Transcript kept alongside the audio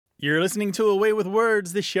You're listening to Away with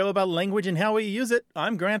Words, the show about language and how we use it.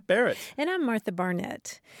 I'm Grant Barrett. And I'm Martha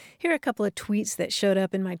Barnett. Here are a couple of tweets that showed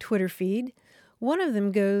up in my Twitter feed. One of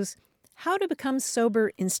them goes, "How to become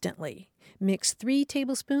sober instantly. Mix 3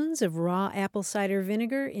 tablespoons of raw apple cider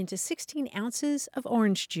vinegar into 16 ounces of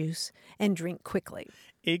orange juice and drink quickly."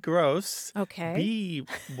 A, gross. Okay. B,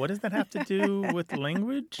 what does that have to do with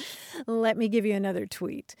language? Let me give you another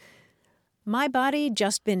tweet. "My body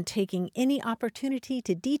just been taking any opportunity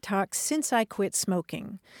to detox since I quit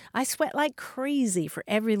smoking. I sweat like crazy for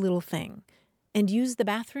every little thing and use the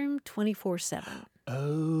bathroom 24/7.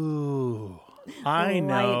 Oh, I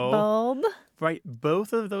know. Light bulb. Right,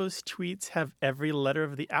 both of those tweets have every letter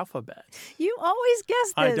of the alphabet. You always guess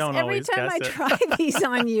this. I don't Every always time guess I it. try these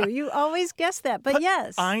on you, you always guess that. But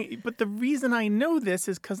yes. But the reason I know this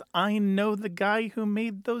is because I know the guy who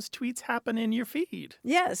made those tweets happen in your feed.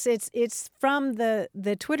 Yes, it's from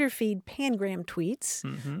the Twitter feed Pangram Tweets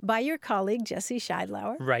by your colleague, Jesse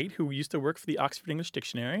Scheidlauer. Right, who used to work for the Oxford English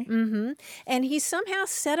Dictionary. Mm-hmm. And he somehow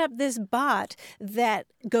set up this bot that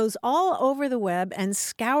goes all over the web and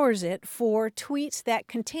scours it for tweets that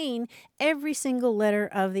contain every single letter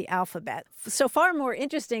of the alphabet. So far more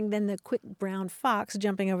interesting than the quick brown fox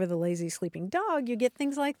jumping over the lazy sleeping dog. You get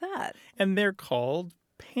things like that. And they're called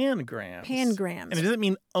pangrams. Pangrams. And it doesn't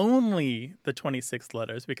mean only the 26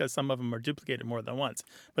 letters because some of them are duplicated more than once.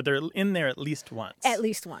 But they're in there at least once. At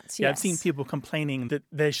least once, yes. Yeah, I've seen people complaining that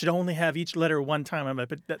they should only have each letter one time. I'm like,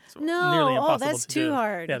 but that's nearly impossible that's to do. too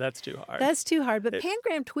hard. Yeah, that's too hard. That's too hard. But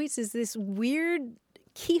Pangram Tweets is this weird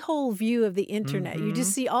keyhole view of the internet. You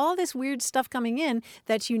just see all this weird stuff coming in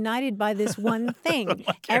that's united by this one thing.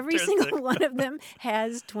 Every single one of them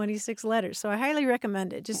has 26 letters. So I highly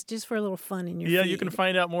recommend it, just for a little fun in your feed. You can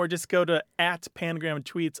find out more. Just go to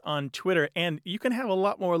 @PangramTweets on Twitter, and you can have a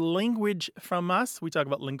lot more language from us. We talk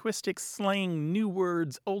about linguistics, slang, new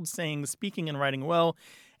words, old sayings, speaking and writing well,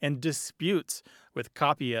 and disputes with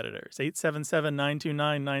copy editors.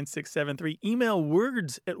 877-929-9673. Email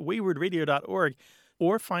words@waywardradio.org.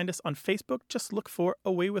 Or find us on Facebook. Just look for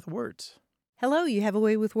Away with Words. Hello, you have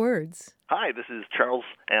Away with Words. Hi, this is Charles,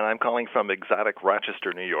 and I'm calling from exotic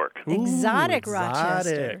Rochester, New York. Exotic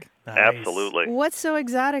Rochester. Nice. Absolutely. What's so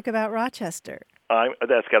exotic about Rochester?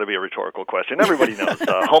 That's got to be a rhetorical question. Everybody knows.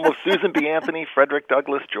 Home of Susan B. Anthony, Frederick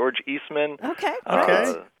Douglass, George Eastman. Okay.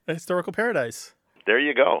 A historical paradise. There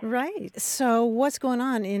you go. Right. So what's going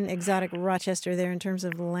on in exotic Rochester there in terms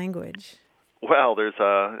of language? Well, there's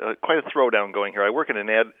quite a throwdown going here. I work in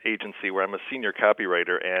an ad agency where I'm a senior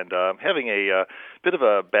copywriter, and having a bit of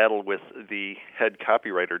a battle with the head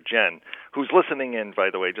copywriter, Jen, who's listening in,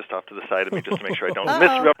 by the way, just off to the side of me, just to make sure I don't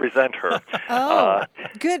misrepresent her.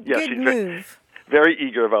 Good move. Very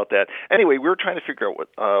eager about that. Anyway, we were trying to figure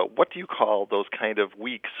out what do you call those kind of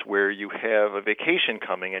weeks where you have a vacation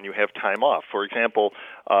coming and you have time off. For example,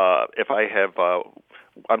 if I have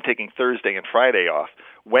I'm taking Thursday and Friday off.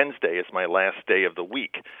 Wednesday is my last day of the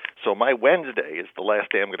week. So my Wednesday is the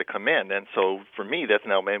last day I'm going to come in. And so for me, that's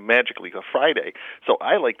now magically a Friday. So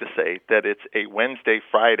I like to say that it's a Wednesday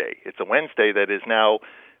Friday. It's a Wednesday that is now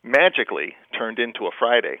magically turned into a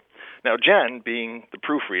Friday. Now, Jen, being the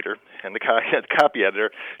proofreader and the copy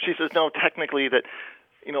editor, she says, no, technically that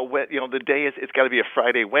the day it's got to be a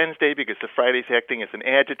Friday, Wednesday, because the Friday's acting as an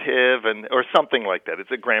adjective or something like that.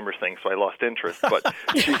 It's a grammar thing, so I lost interest. But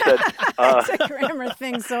she said, it's a grammar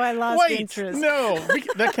thing, so I lost interest. No,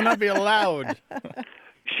 that cannot be allowed.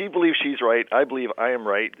 She believes she's right. I believe I am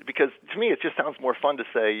right, because to me it just sounds more fun to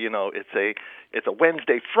say, it's a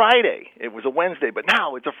Wednesday Friday. It was a Wednesday, but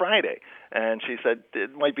now it's a Friday. And she said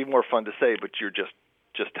it might be more fun to say, but you're just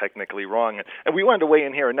technically wrong. And we wanted to weigh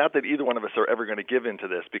in here, and not that either one of us are ever going to give into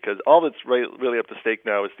this, because all that's really up to stake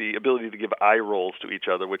now is the ability to give eye rolls to each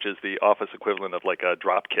other, which is the office equivalent of like a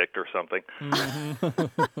drop kick or something.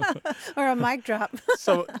 Or a mic drop.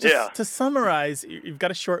 So just to summarize, you've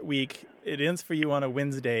got a short week. It ends for you on a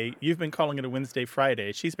Wednesday. You've been calling it a Wednesday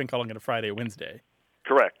Friday. She's been calling it a Friday Wednesday.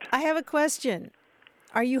 Correct. I have a question.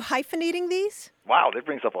 Are you hyphenating these? Wow, that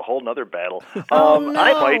brings up a whole nother battle. No.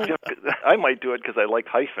 I might do it because I like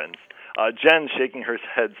hyphens. Jen's shaking her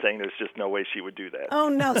head, saying there's just no way she would do that. Oh,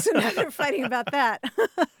 no. So now they're fighting about that.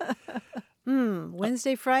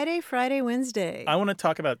 Wednesday, Friday, Friday, Wednesday. I want to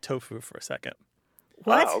talk about tofu for a second.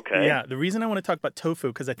 What? Okay. Yeah, the reason I want to talk about tofu,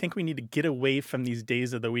 because I think we need to get away from these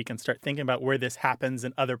days of the week and start thinking about where this happens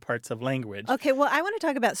in other parts of language. Okay, well, I want to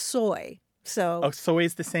talk about soy. So soy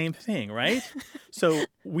is the same thing, right? So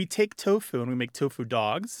we take tofu and we make tofu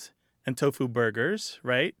dogs and tofu burgers,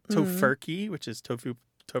 right? Tofurkey, which is tofu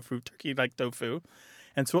turkey like tofu.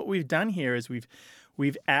 And so what we've done here is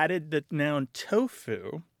we've added the noun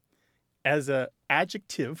tofu as a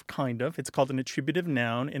adjective, kind of. It's called an attributive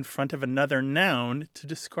noun in front of another noun to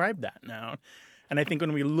describe that noun. And I think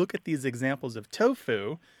when we look at these examples of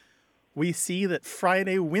tofu, we see that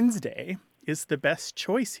Friday, Wednesday is the best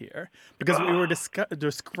choice here because what we were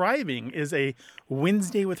describing is a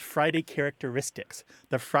Wednesday with Friday characteristics.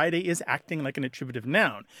 The Friday is acting like an attributive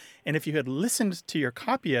noun. And if you had listened to your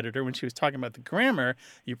copy editor when she was talking about the grammar,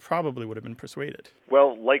 you probably would have been persuaded.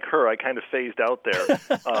 Well, like her, I kind of phased out there.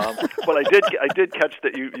 But I did catch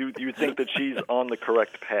that you think that she's on the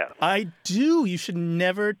correct path. I do. You should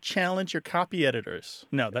never challenge your copy editors.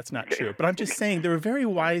 No, that's not true. But I'm just saying they're a very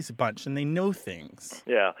wise bunch and they know things.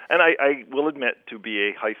 Yeah, and I will admit to be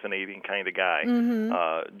a hyphenating kind of guy.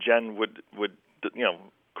 Jen would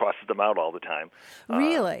crosses them out all the time.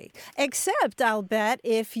 Really? Except, I'll bet,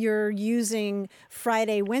 if you're using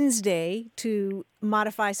Friday, Wednesday to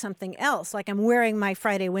modify something else, like I'm wearing my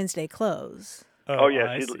Friday, Wednesday clothes. Oh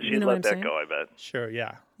yeah, she'd let that go, I bet. Sure,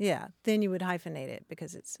 yeah. Yeah, then you would hyphenate it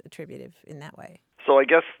because it's attributive in that way. So I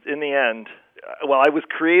guess in the end, while I was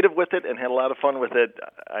creative with it and had a lot of fun with it,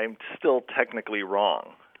 I'm still technically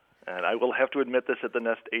wrong. And I will have to admit this at the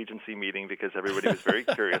Nest agency meeting because everybody was very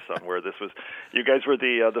curious on where this was. You guys were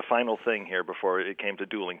the final thing here before it came to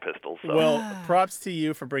dueling pistols. So. Well, props to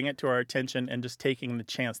you for bringing it to our attention and just taking the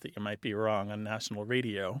chance that you might be wrong on national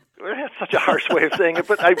radio. That's such a harsh way of saying it,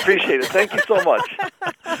 but I appreciate it. Thank you so much.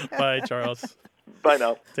 Bye, Charles. Bye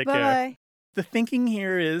now. Take Bye. care. The thinking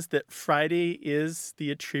here is that Friday is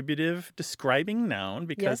the attributive describing noun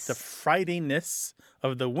because the Fridayness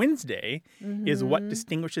of the Wednesday is what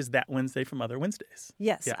distinguishes that Wednesday from other Wednesdays.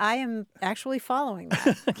 Yes, Yeah. I am actually following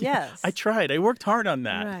that. Yes. I tried. I worked hard on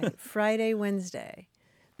that. Right, Friday, Wednesday.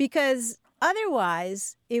 Because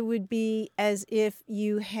otherwise, it would be as if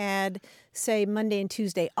you had, say, Monday and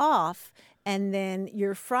Tuesday off, and then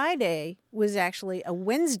your Friday was actually a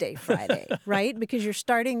Wednesday Friday, right? Because you're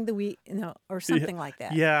starting the week, or something like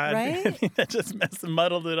that. Yeah, right? I think that just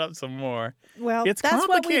muddled it up some more. Well, It's that's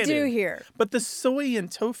what we do complicated. here. But the soy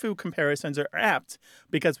and tofu comparisons are apt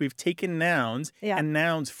because we've taken nouns, and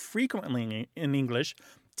nouns frequently in English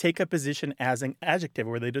take a position as an adjective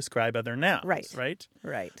where they describe other nouns. Right.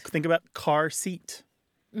 Think about car seat.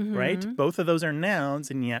 Right? Both of those are nouns,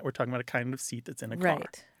 and yet we're talking about a kind of seat that's in a car.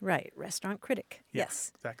 Right. Restaurant critic.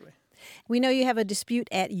 Yes. Exactly. We know you have a dispute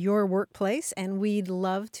at your workplace, and we'd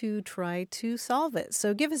love to try to solve it.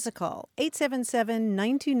 So give us a call,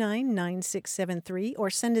 877-929-9673, or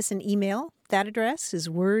send us an email. That address is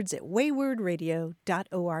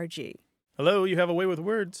words@waywardradio.org. Hello, you have a way with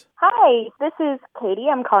words. Hi, this is Katie.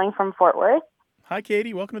 I'm calling from Fort Worth. Hi,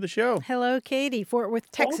 Katie. Welcome to the show. Hello, Katie. Fort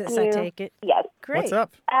Worth, Texas, Thank I you. take it. Yes. Great. What's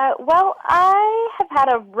up? Well, I have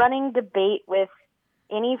had a running debate with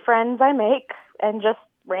any friends I make and just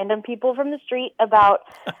random people from the street about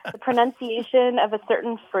the pronunciation of a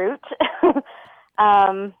certain fruit.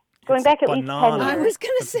 Going back at least 10 banana. I years. was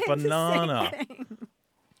going to say banana. the same thing.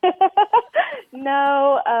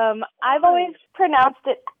 No, I've always pronounced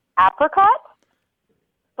it apricot,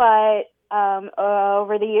 but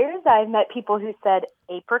over the years I've met people who said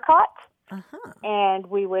apricot, and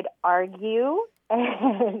we would argue,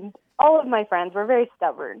 and all of my friends were very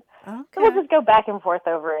stubborn. Okay. So we'll just go back and forth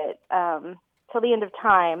over it till the end of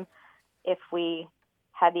time if we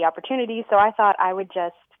had the opportunity. So I thought I would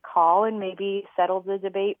just call and maybe settle the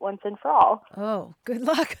debate once and for all. Oh, good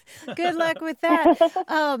luck. Good luck with that.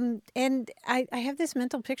 And I have this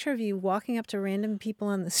mental picture of you walking up to random people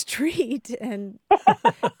on the street and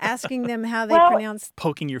asking them how they pronounce.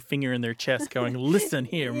 Poking your finger in their chest going, listen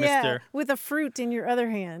here, Yeah, mister. with a fruit in your other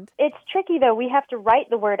hand. It's tricky, though. We have to write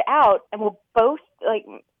the word out, and we'll both, like,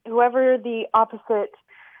 whoever the opposite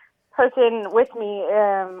person with me,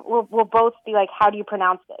 we'll both be like, how do you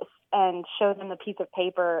pronounce this? And show them the piece of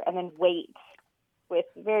paper and then wait with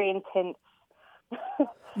very intense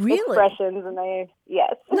expressions. And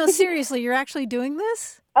yes. No, seriously, you're actually doing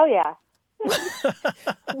this? Oh, yeah.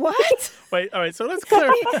 What? Wait, all right, so let's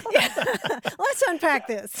clarify. Let's unpack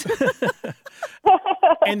this.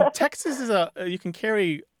 And Texas is you can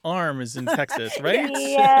carry arms in Texas, right?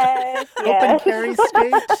 Yes. Open carry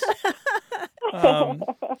states.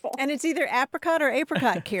 And it's either apricot or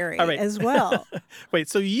apricot carry All right. as well. Wait,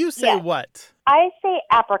 so you say Yes. what? I say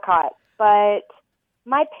apricot, but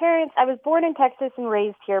my parents, I was born in Texas and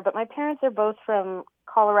raised here, but my parents are both from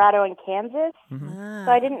Colorado and Kansas. Mm-hmm.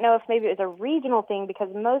 So I didn't know if maybe it was a regional thing because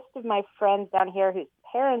most of my friends down here whose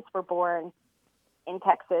parents were born in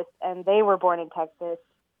Texas and they were born in Texas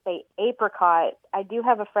say apricot. I do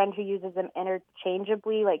have a friend who uses them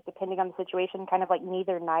interchangeably, like depending on the situation, kind of like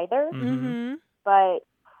neither, neither. Mm-hmm. But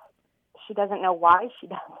she doesn't know why she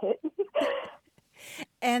does it.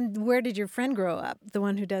 And where did your friend grow up, the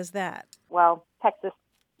one who does that? Well, Texas,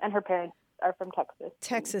 and her parents are from Texas.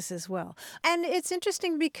 Texas as well. And it's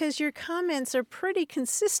interesting because your comments are pretty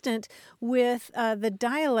consistent with the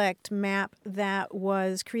dialect map that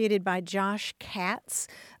was created by Josh Katz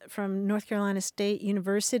from North Carolina State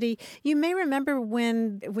University. You may remember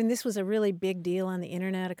when this was a really big deal on the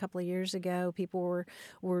internet a couple of years ago. People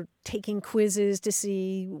were taking quizzes to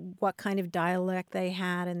see what kind of dialect they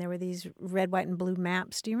had, and there were these red, white, and blue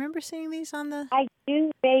maps. Do you remember seeing these on the... I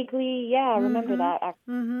do vaguely, I remember that.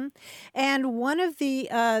 Mm-hmm. And one of the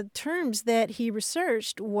terms that he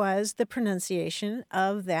researched was the pronunciation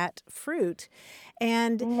of that fruit.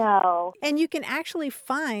 And you can actually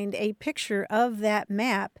find a picture of that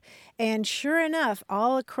map. And sure enough,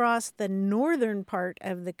 all across the northern part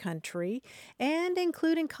of the country, and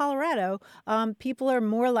including Colorado, people are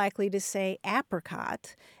more likely to say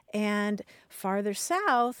apricot. And farther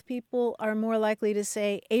south, people are more likely to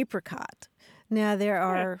say apricot. Now, there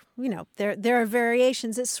are, there are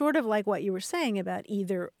variations. It's sort of like what you were saying about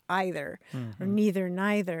either, or neither,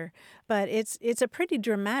 neither. But it's a pretty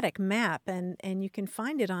dramatic map, and you can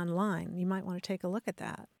find it online. You might want to take a look at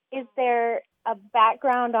that. Is there a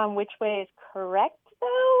background on which way is correct,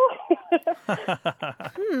 though?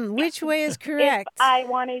 Which way is correct? If I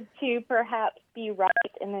wanted to perhaps be right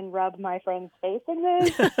and then rub my friend's face in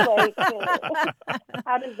this,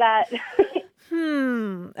 how does that...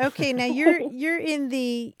 Okay, now you're in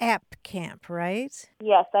the app camp, right?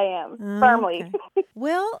 Yes, I am. Firmly. Okay.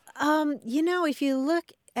 Well, if you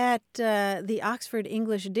look at the Oxford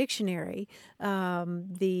English Dictionary,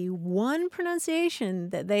 the one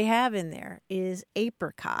pronunciation that they have in there is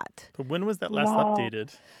apricot. But when was that last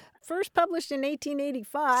updated? First published in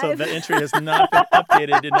 1885. So that entry has not been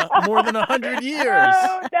updated in more than 100 years.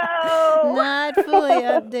 Oh, no. Not fully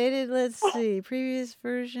updated. Let's see. Previous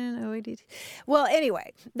version, OADT. Well,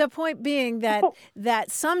 anyway, the point being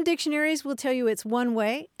that some dictionaries will tell you it's one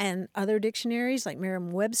way, and other dictionaries, like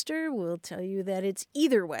Merriam-Webster, will tell you that it's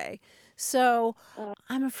either way. So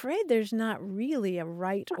I'm afraid there's not really a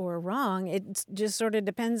right or a wrong. It just sort of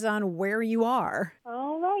depends on where you are.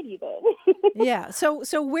 All righty then. Yeah. So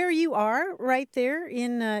where you are, right there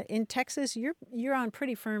in Texas, you're on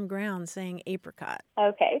pretty firm ground saying apricot.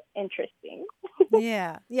 Okay. Interesting.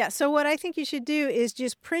 Yeah. So what I think you should do is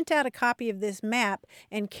just print out a copy of this map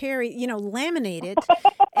and laminate it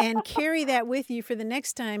and carry that with you for the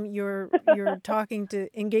next time you're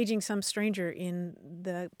engaging some stranger in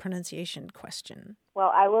the pronunciation question.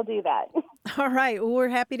 Well, I will do that. All right. Well, we're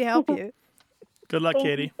happy to help you. Good luck,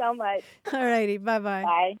 Katie. Thank you so much. All righty. Bye-bye.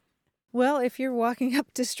 Bye. Well, if you're walking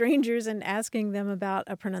up to strangers and asking them about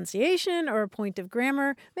a pronunciation or a point of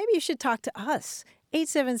grammar, maybe you should talk to us.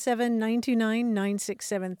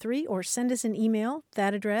 877-929-9673 or send us an email.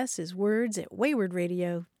 That address is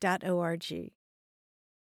words@waywardradio.org.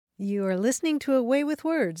 You are listening to A Way with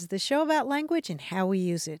Words, the show about language and how we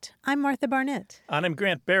use it. I'm Martha Barnett. And I'm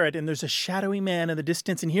Grant Barrett, and there's a shadowy man in the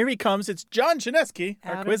distance, and here he comes. It's John Chinesky,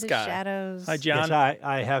 our quiz guy. Shadows. Hi, John. Yes,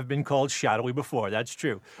 I have been called shadowy before. That's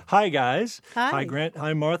true. Hi, guys. Hi, Grant.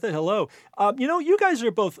 Hi, Martha. Hello. You guys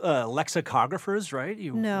are both lexicographers, right?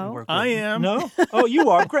 No. I am. No? Oh,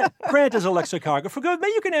 you are. Grant is a lexicographer. Good.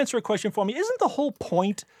 Maybe you can answer a question for me. Isn't the whole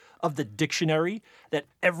point of the dictionary that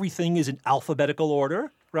everything is in alphabetical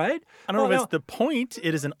order? Right? I don't know if it's the point.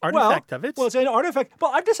 It is an artifact of it. Well, it's an artifact.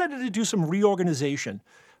 Well, I've decided to do some reorganization.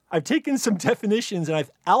 I've taken some definitions and I've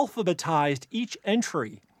alphabetized each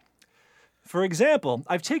entry. For example,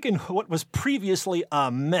 I've taken what was previously a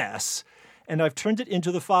mess and I've turned it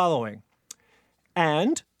into the following.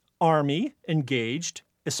 And army engaged,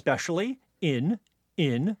 especially in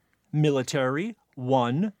military,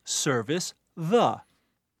 one, service, the.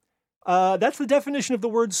 That's the definition of the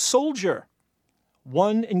word soldier.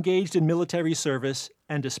 One engaged in military service,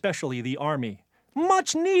 and especially the army.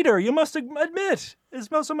 Much neater, you must admit. It's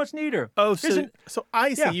so much neater. Oh, so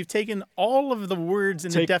I see. Yeah. You've taken all of the words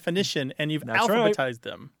in the definition, and you've alphabetized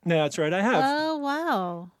them. That's right, I have. Oh,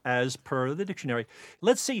 wow. As per the dictionary.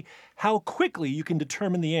 Let's see how quickly you can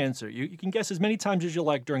determine the answer. You can guess as many times as you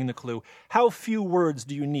like during the clue. How few words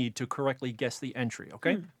do you need to correctly guess the entry,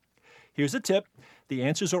 okay? Here's a tip. The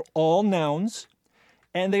answers are all nouns.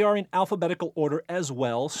 And they are in alphabetical order as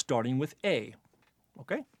well, starting with A.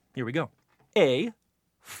 Okay, here we go. A,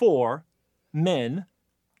 for, men,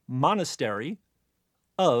 monastery,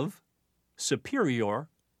 of, superior,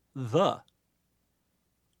 the.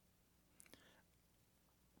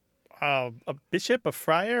 A bishop, a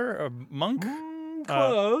friar, a monk?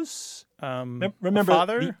 Close. Remember, a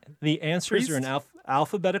father? The answers priest? are in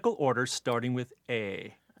alphabetical order, starting with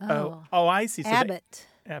A. Oh, I see. So Abbott.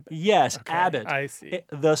 Abbot. Yes, Okay, abbot. I see.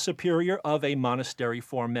 The superior of a monastery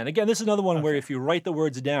for men. Again, this is another one where if you write the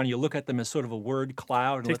words down, you look at them as sort of a word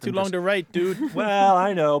cloud. And Takes let them too long just... to write, dude. Well,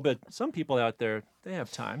 I know, but some people out there, they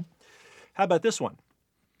have time. How about this one?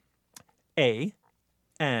 A,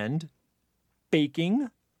 and,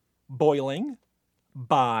 baking, boiling,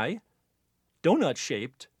 by,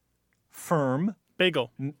 donut-shaped, firm.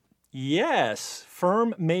 Bagel. Yes,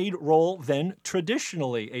 firm made roll, then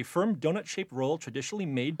traditionally. A firm donut-shaped roll traditionally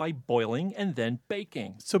made by boiling and then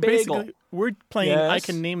baking. So Bagel. basically, we're playing I Yes.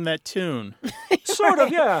 Can Name That Tune. Sort of,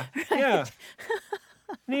 yeah. Yeah.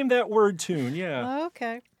 Name that word tune, yeah.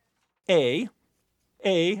 Okay. A,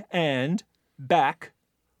 and, back,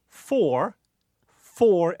 for,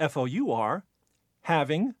 F-O-U-R,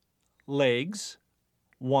 having, legs,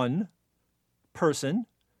 one, person,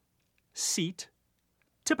 seat,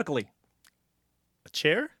 typically. A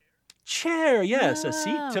chair? Chair, yes. A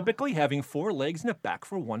seat Oh. typically having 4 legs and a back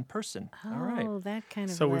for one person. All right. Oh, that kind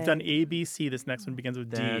of So we've done leg. A, B, C. This next one begins with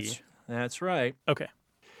D. That's right. Okay.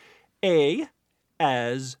 A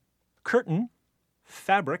as curtain,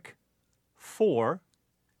 fabric, for,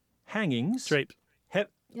 hangings. Drape.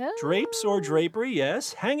 Drapes or drapery,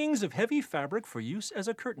 yes. Hangings of heavy fabric for use as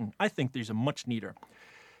a curtain. I think these are much neater.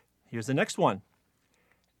 Here's the next one.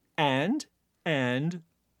 And,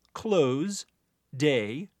 close,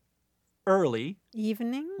 day, early.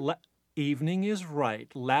 Evening? Evening is right.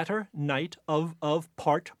 Latter, night, of,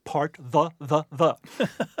 part, the.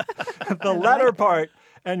 The latter part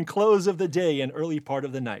and close of the day and early part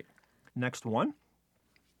of the night. Next one.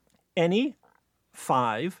 Any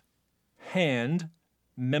 5 hand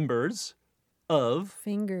members of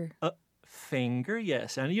Finger. finger,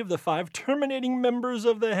 yes. Any of the 5 terminating members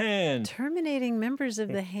of the hand. Terminating members of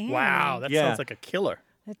the hand. Wow, that Yeah. sounds like a killer.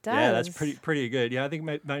 It does. Yeah, that's pretty good. Yeah, I think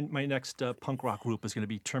my next punk rock group is going to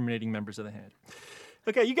be terminating members of the hand.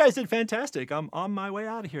 Okay, you guys did fantastic. I'm on my way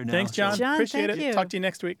out of here now. Thanks, John. so John, Appreciate thank it. you. Talk to you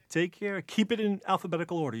next week. take care. Keep it in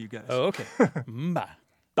alphabetical order, you guys. Oh, okay. Bye.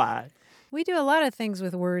 Bye. We do a lot of things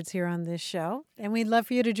with words here on this show, and we'd love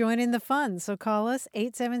for you to join in the fun. So call us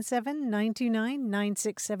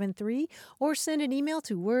 877-929-9673 or send an email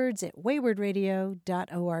to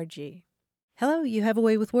words@waywardradio.org. Hello, you have a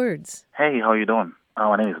way with words. Hey, how you doing?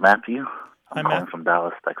 My name is Matthew. Hi, I'm calling Matt. from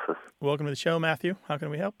Dallas, Texas. Welcome to the show, Matthew. How can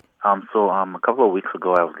we help? A couple of weeks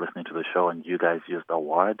ago, I was listening to the show, and you guys used a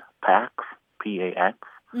word, PAX, P-A-X,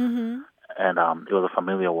 Mm-hmm. and it was a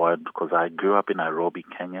familiar word because I grew up in Nairobi,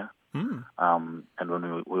 Kenya. Mm. And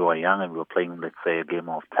when we were young and we were playing, let's say, a game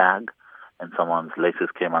of tag, and someone's laces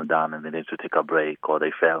came undone and they needed to take a break, or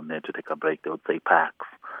they fell and they needed to take a break, they would say PAX.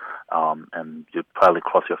 And you'd probably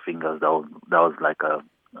cross your fingers. That was like a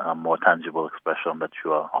more tangible expression that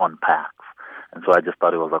you are on PAX. And so I just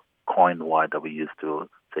thought it was a coined word that we used to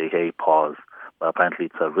say, hey, pause. But apparently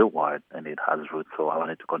it's a real word and it has roots. So I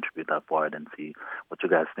wanted to contribute that word and see what you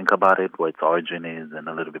guys think about it, what its origin is, and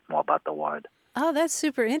a little bit more about the word. Oh, that's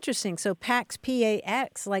super interesting. So Pax,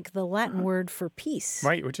 P-A-X, like the Latin word for peace.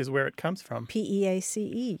 Right, which is where it comes from.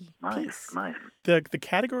 P-E-A-C-E. Nice, Peace. nice. The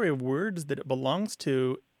category of words that it belongs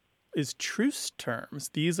to is truce terms.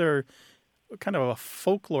 These are kind of a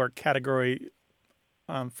folklore category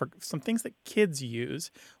for some things that kids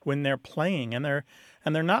use when they're playing, and they're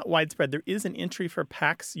not widespread. There is an entry for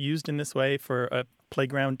PAX used in this way for a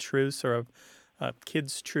playground truce or a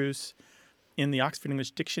kid's truce in the Oxford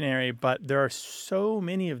English Dictionary, but there are so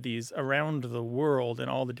many of these around the world in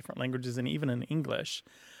all the different languages and even in English.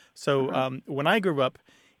 So when I grew up,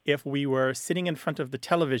 if we were sitting in front of the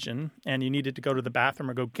television and you needed to go to the bathroom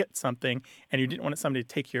or go get something and you didn't want somebody to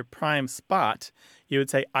take your prime spot, you would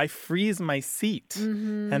say, I freeze my seat.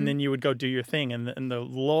 Mm-hmm. And then you would go do your thing. And the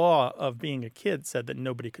law of being a kid said that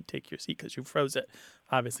nobody could take your seat because you froze it.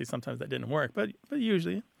 Obviously, sometimes that didn't work, but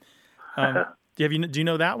usually. Do you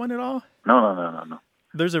know that one at all? No.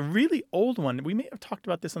 There's a really old one. We may have talked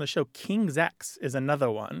about this on the show. King's X is another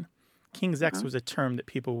one. King's X was a term that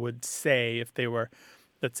people would say if they were,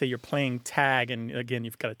 let's say you're playing tag and, again,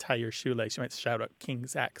 you've got to tie your shoelace. You might shout out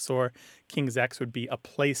King's X. Or King's X would be a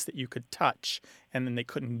place that you could touch and then they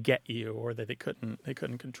couldn't get you or that they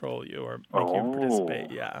couldn't control you or make you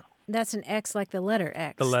participate. Yeah. That's an X like the letter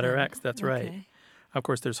X. The letter then. X, that's right. Okay. Of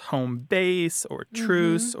course, there's home base or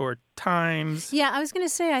truce or times. Yeah, I was going to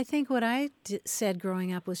say, I think what I said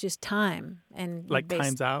growing up was just time. And Like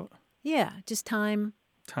time's out. Yeah, just time.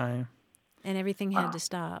 Time. And everything had to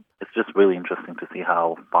stop. It's just really interesting to see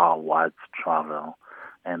how far words travel.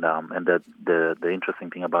 And the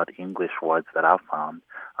interesting thing about English words that I've found,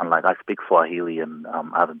 unlike I speak Swahili and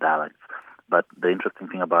other dialects, but the interesting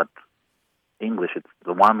thing about English, it's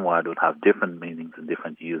the one word would have different meanings and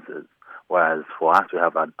different uses. Whereas for us, we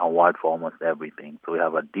have an award for almost everything. So we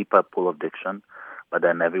have a deeper pool of diction, but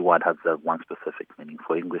then every word has that one specific meaning.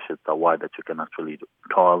 For English, it's a word that you can actually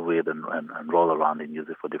toil with and roll around and use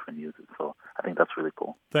it for different uses. So I think that's really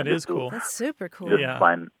cool. That is cool. That's super cool.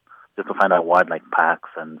 Just to find a word like PAX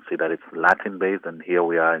and see that it's Latin-based, and here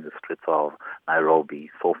we are in the streets of Nairobi,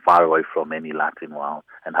 so far away from any Latin world,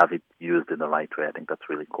 and have it used in the right way. I think that's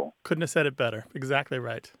really cool. Couldn't have said it better. Exactly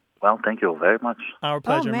right. Well, thank you very much. Our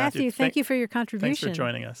pleasure, Matthew. Thank you for your contribution. Thanks for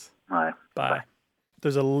joining us. All right. Bye.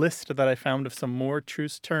 There's a list that I found of some more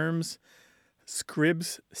truce terms.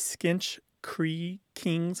 Scribs, skinch, cree,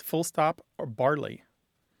 kings, full stop, or barley.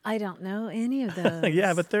 I don't know any of those.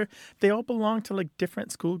 Yeah, but they all belong to like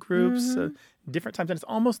different school groups, different times, and it's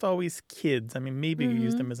almost always kids. I mean, maybe you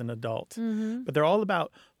use them as an adult, but they're all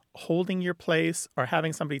about holding your place or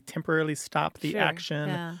having somebody temporarily stop the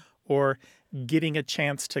action or getting a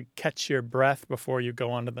chance to catch your breath before you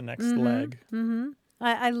go on to the next leg.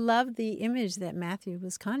 I love the image that Matthew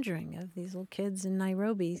was conjuring of these little kids in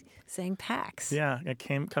Nairobi saying PAX. Yeah, it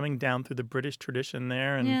coming down through the British tradition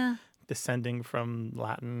there and descending from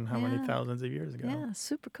Latin how many thousands of years ago. Yeah,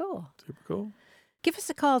 super cool. Super cool. Give us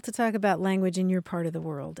a call to talk about language in your part of the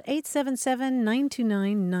world,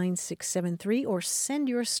 877-929-9673, or send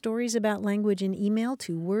your stories about language in email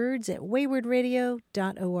to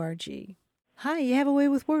words@waywardradio.org. Hi, you have a way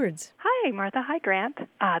with words. Hi, Martha. Hi, Grant.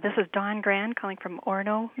 This is Dawn Grand calling from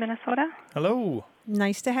Orono, Minnesota. Hello.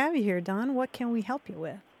 Nice to have you here, Dawn. What can we help you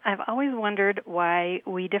with? I've always wondered why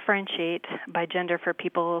we differentiate by gender for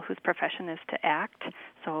people whose profession is to act,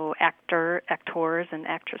 so actors, and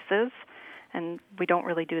actresses, and we don't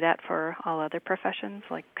really do that for all other professions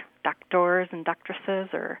like doctors and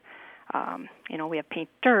doctresses, or we have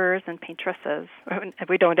painters and paintresses.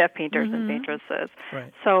 We don't have painters and paintresses.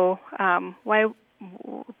 Right. So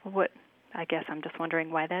I guess I'm just wondering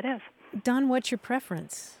why that is. Don, what's your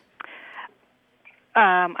preference?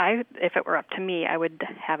 If it were up to me, I would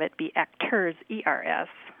have it be actors, ERS,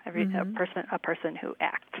 a person who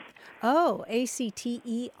acts. Oh,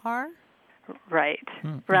 ACTER? Right.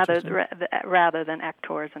 Rather than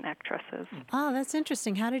actors and actresses. Oh, that's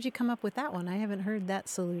interesting. How did you come up with that one? I haven't heard that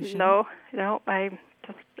solution. No, I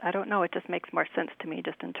don't know. It just makes more sense to me,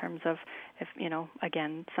 just in terms of if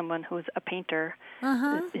again, someone who's a painter.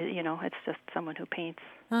 It's just someone who paints.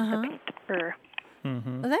 The painter.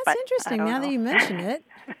 Well, that's interesting now that you mention it.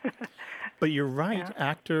 But you're right. Yeah.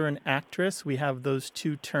 Actor and actress, we have those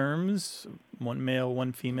two terms, one male,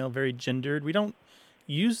 one female, very gendered. We don't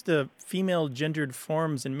use the female gendered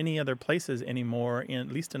forms in many other places anymore, at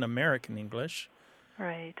least in American English.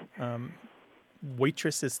 Right.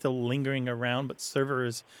 Waitress is still lingering around, but server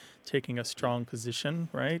is taking a strong position,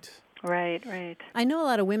 right? Right. I know a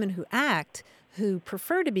lot of women who act who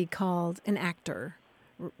prefer to be called an actor.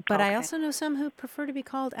 But I also know some who prefer to be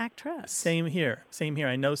called actress. Same here.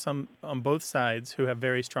 I know some on both sides who have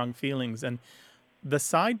very strong feelings. And the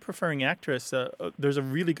side preferring actress, there's a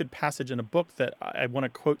really good passage in a book that I want to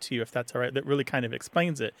quote to you, if that's all right, that really kind of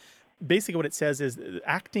explains it. Basically what it says is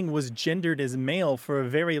acting was gendered as male for a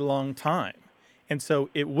very long time. And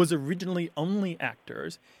so it was originally only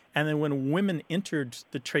actors. And then when women entered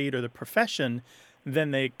the trade or the profession,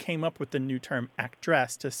 then they came up with the new term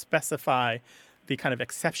actress to specify the kind of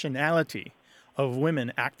exceptionality of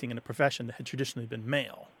women acting in a profession that had traditionally been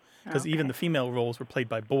male. Because even the female roles were played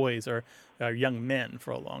by boys or young men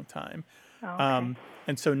for a long time. And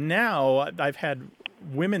so now I've had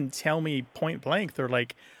women tell me point blank, they're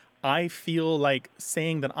like, I feel like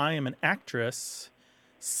saying that I am an actress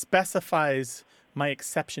specifies my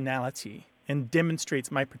exceptionality and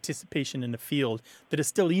demonstrates my participation in a field that is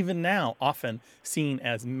still even now often seen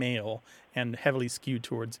as male and heavily skewed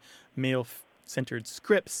towards male-centered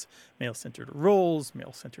scripts, male-centered roles,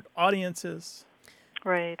 male-centered audiences.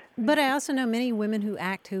 Right. But I also know many women who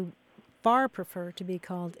act who far prefer to be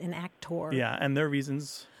called an actor. Yeah, and their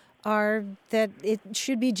reasons are that it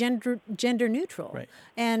should be gender neutral. Right.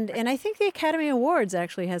 And I think the Academy Awards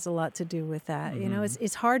actually has a lot to do with that. You know,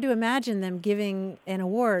 it's hard to imagine them giving an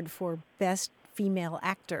award for best female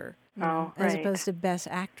actor as opposed to best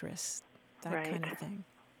actress, that kind of thing.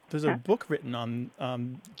 There's a book written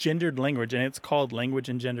on gendered language, and it's called Language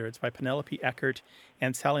and Gender. It's by Penelope Eckert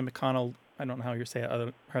and Sally McConnell. I don't know how you say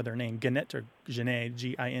her other name, Ginet or Ginet,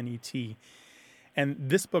 Ginet. And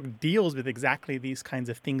this book deals with exactly these kinds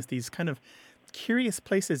of things, these kind of curious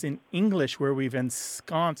places in English where we've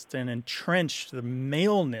ensconced and entrenched the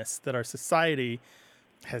maleness that our society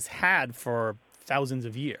has had for thousands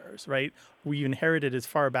of years, right? We inherited as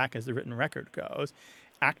far back as the written record goes.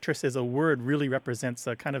 Actress as a word really represents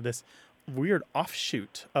a kind of this weird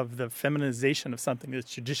offshoot of the feminization of something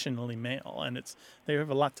that's traditionally male. And they have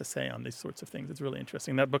a lot to say on these sorts of things. It's really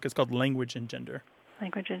interesting. That book is called Language and Gender.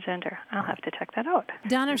 Language and Gender. I'll have to check that out.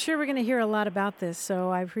 Don, I'm sure we're going to hear a lot about this, so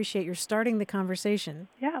I appreciate your starting the conversation.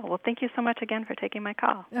 Yeah, well, thank you so much again for taking my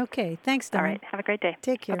call. Okay, thanks, Don. All right, have a great day.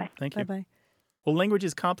 Take care. Bye-bye. Thank you. Bye-bye. Well, language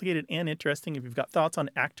is complicated and interesting. If you've got thoughts on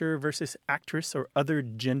actor versus actress or other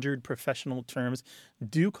gendered professional terms,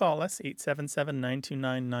 do call us,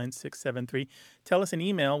 877-929-9673. Tell us an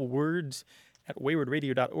email,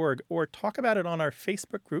 words@waywardradio.org, or talk about it on our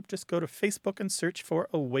Facebook group. Just go to Facebook and search for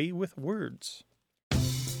A Way with Words.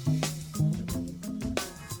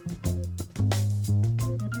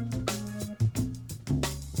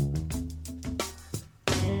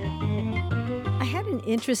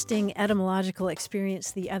 Interesting etymological experience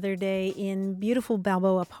the other day in beautiful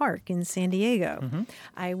Balboa Park in San Diego. Mm-hmm.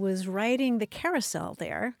 I was riding the carousel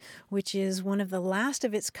there, which is one of the last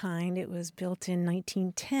of its kind. It was built in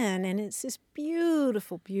 1910, and it's this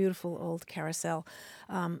beautiful, beautiful old carousel.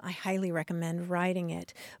 I highly recommend riding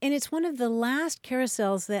it. And it's one of the last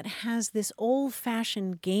carousels that has this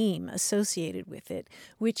old-fashioned game associated with it,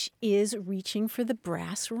 which is reaching for the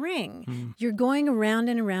brass ring. Mm. You're going around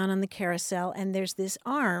and around on the carousel, and there's this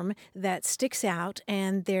arm that sticks out,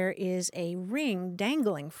 and there is a ring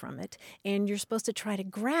dangling from it, and you're supposed to try to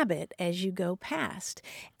grab it as you go past.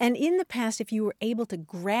 And in the past, if you were able to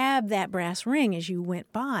grab that brass ring as you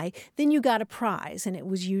went by, then you got a prize, and it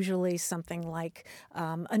was usually something like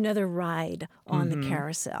another ride on the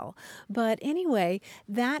carousel. But anyway,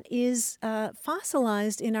 that is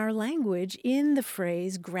fossilized in our language in the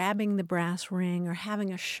phrase grabbing the brass ring or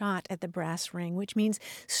having a shot at the brass ring, which means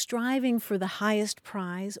striving for the highest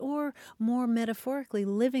prize, or more metaphorically,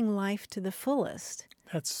 living life to the fullest.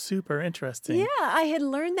 That's super interesting. Yeah, I had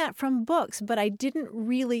learned that from books, but I didn't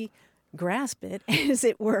really grasp it, as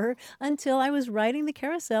it were, until I was riding the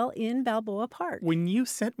carousel in Balboa Park. When you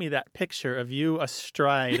sent me that picture of you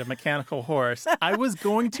astride a mechanical horse, I was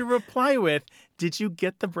going to reply with, did you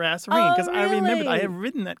get the brass ring? Because I remembered I have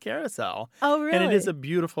ridden that carousel. Oh, really? And it is a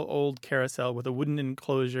beautiful old carousel with a wooden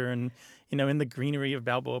enclosure and, in the greenery of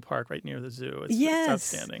Balboa Park right near the zoo. It's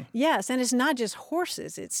outstanding. Yes, and it's not just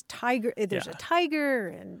horses. It's tiger. There's a tiger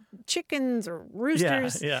and chickens or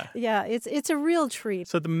roosters. Yeah, it's a real treat.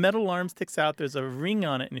 So the metal arm sticks out. There's a ring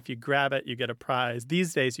on it, and if you grab it, you get a prize.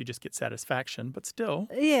 These days, you just get satisfaction, but still.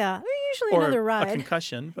 Yeah, usually or another ride. A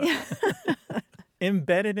concussion. But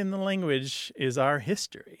embedded in the language is our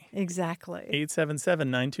history. Exactly.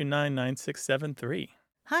 877-929-9673.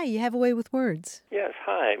 Hi, you have a way with words. Yes,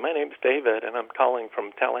 hi. My name's David, and I'm calling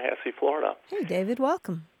from Tallahassee, Florida. Hey, David,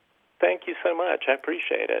 welcome. Thank you so much. I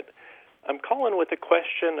appreciate it. I'm calling with a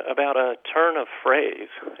question about a turn of phrase.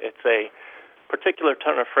 It's a particular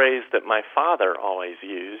turn of phrase that my father always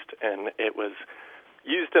used, and it was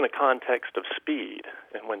used in a context of speed.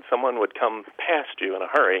 And when someone would come past you in a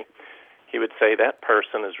hurry, he would say, that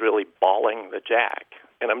person is really balling the jack.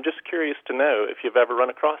 And I'm just curious to know if you've ever run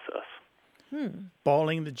across this.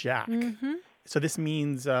 Balling the jack. Mm-hmm. So this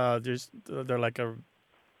means they're like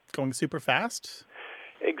going super fast?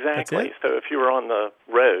 Exactly. So if you were on the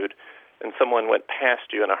road and someone went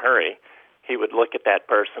past you in a hurry, he would look at that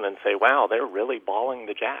person and say, wow, they're really balling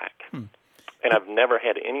the jack. And I've never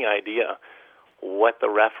had any idea what the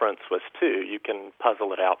reference was to. You can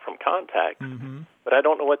puzzle it out from context, but I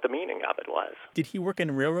don't know what the meaning of it was. Did he work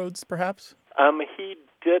in railroads, perhaps? He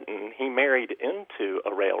didn't. He married into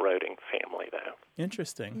a railroading family, though.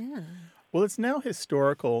 Interesting. Yeah. Well, it's now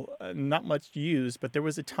historical, not much used, but there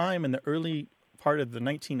was a time in the early part of the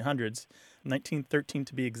 1900s, 1913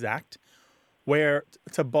 to be exact, where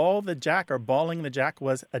to ball the jack or balling the jack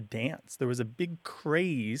was a dance. There was a big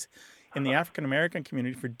craze in the African-American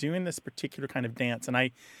community for doing this particular kind of dance. And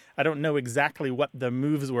I don't know exactly what the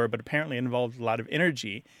moves were, but apparently it involved a lot of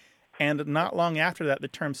energy. And not long after that, the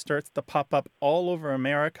term starts to pop up all over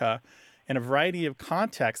America in a variety of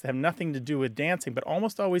contexts that have nothing to do with dancing, but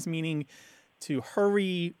almost always meaning to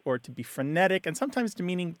hurry or to be frenetic, and sometimes to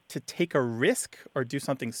meaning to take a risk or do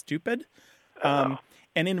something stupid. And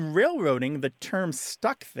in railroading, the term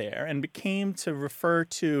stuck there and became to refer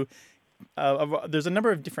to, there's a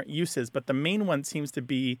number of different uses, but the main one seems to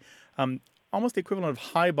be almost the equivalent of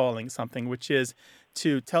highballing something, which is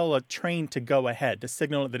to tell a train to go ahead, to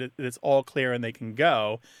signal that it's all clear and they can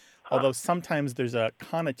go. Although sometimes there's a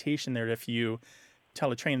connotation there that if you tell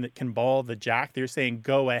a train that can ball the jack, they're saying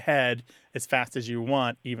go ahead as fast as you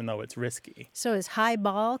want, even though it's risky. So is high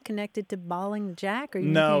ball connected to balling the jack? Or are you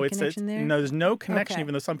no, making a connection there? No, there's no connection, Okay.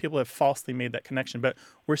 even though some people have falsely made that connection. But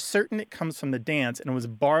we're certain it comes from the dance and it was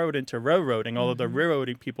borrowed into railroading, although the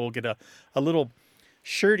railroading people get a little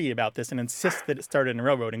shirty about this and insist that it started in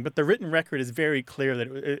railroading. But the written record is very clear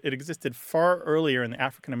that it existed far earlier in the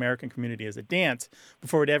African American community as a dance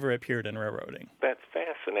before it ever appeared in railroading. That's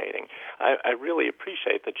fascinating. I really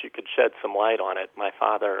appreciate that you could shed some light on it. My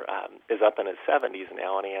father is up in his 70s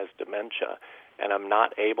now, and he has dementia, and I'm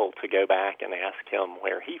not able to go back and ask him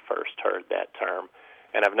where he first heard that term.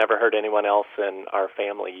 And I've never heard anyone else in our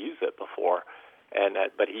family use it before.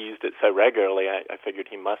 But he used it so regularly, I figured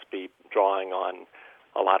he must be drawing on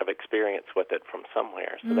a lot of experience with it from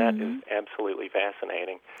somewhere. So that is absolutely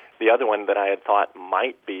fascinating. The other one that I had thought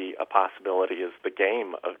might be a possibility is the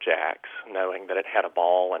game of jacks, knowing that it had a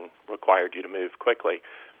ball and required you to move quickly.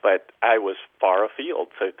 But I was far afield,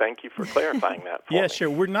 so thank you for clarifying that for me. Yeah, sure.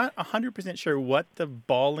 We're not 100% sure what the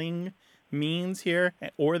balling means here,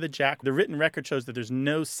 or the jack. The written record shows that there's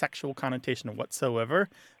no sexual connotation whatsoever,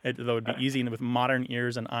 though it would be easy with modern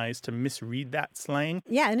ears and eyes to misread that slang.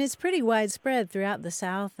 Yeah, and it's pretty widespread throughout the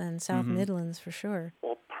South and South Midlands for sure.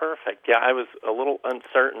 Well, perfect. Yeah, I was a little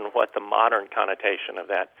uncertain what the modern connotation of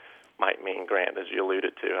that might mean, Grant, as you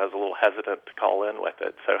alluded to. I was a little hesitant to call in with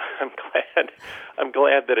it, so I'm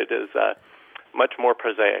glad that it is much more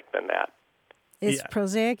prosaic than that. It's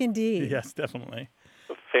prosaic indeed. Yes, definitely.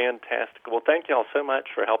 Fantastic. Well, thank you all so much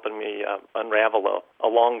for helping me unravel a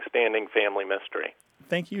long-standing family mystery.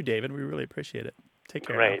 Thank you, David. We really appreciate it. Take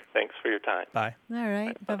care. Great. Thanks for your time. Bye. All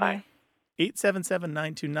right. Bye-bye.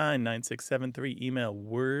 877-929-9673. Email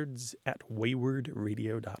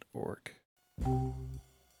words@waywardradio.org.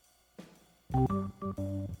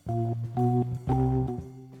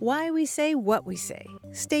 Why we say what we say.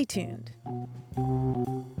 Stay tuned.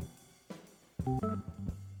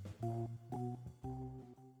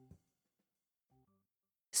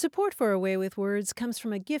 Support for A Way with Words comes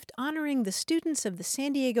from a gift honoring the students of the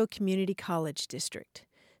San Diego Community College District.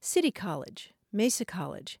 City College, Mesa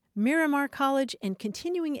College, Miramar College, and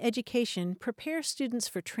continuing education prepare students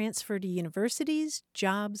for transfer to universities,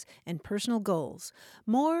 jobs, and personal goals.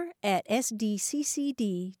 More at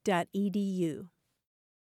sdccd.edu.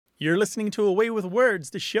 You're listening to A Way with Words,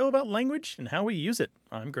 the show about language and how we use it.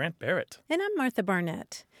 I'm Grant Barrett. And I'm Martha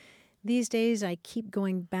Barnett. These days, I keep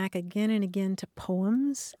going back again and again to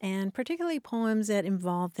poems, and particularly poems that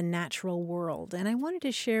involve the natural world. And I wanted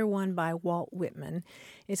to share one by Walt Whitman.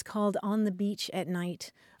 It's called On the Beach at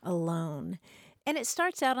Night Alone. And it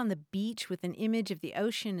starts out on the beach with an image of the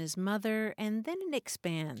ocean as mother, and then it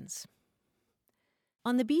expands.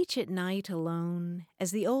 On the beach at night alone, as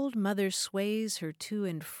the old mother sways her to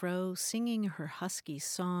and fro, singing her husky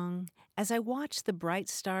song, as I watch the bright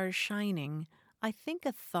stars shining, I think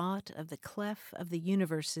a thought of the clef of the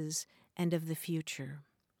universes and of the future.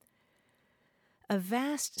 A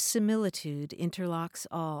vast similitude interlocks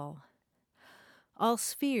all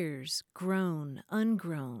spheres, grown,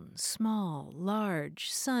 ungrown, small,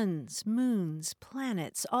 large, suns, moons,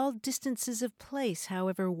 planets, all distances of place,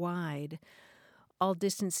 however wide, all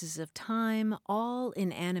distances of time, all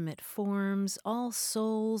inanimate forms, all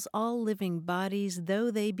souls, all living bodies,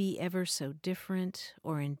 though they be ever so different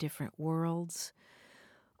or in different worlds,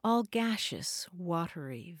 all gaseous,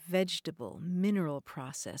 watery, vegetable, mineral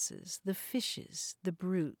processes, the fishes, the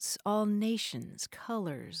brutes, all nations,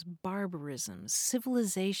 colors, barbarisms,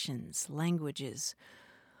 civilizations, languages,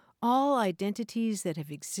 all identities that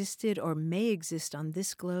have existed or may exist on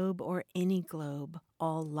this globe or any globe,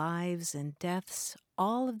 all lives and deaths,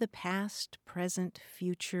 all of the past, present,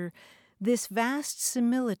 future, this vast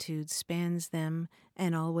similitude spans them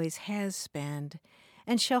and always has spanned,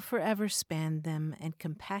 and shall forever span them and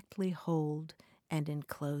compactly hold and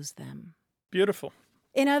enclose them. Beautiful.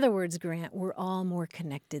 In other words, Grant, we're all more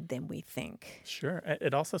connected than we think. Sure.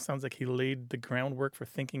 It also sounds like he laid the groundwork for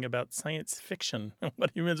thinking about science fiction and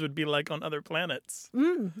what humans would be like on other planets.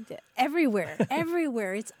 Everywhere,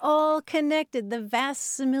 everywhere. It's all connected. The vast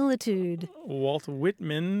similitude. Walt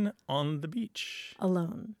Whitman, On the Beach.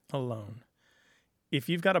 Alone. If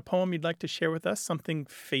you've got a poem you'd like to share with us, something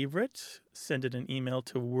favorite, send it an email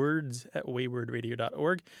to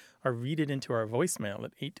words@waywardradio.org or read it into our voicemail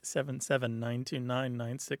at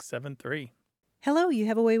 877-929-9673. Hello, you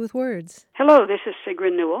have a way with words. Hello, this is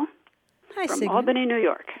Sigrun Newell Hi, from Sigrun. Albany, New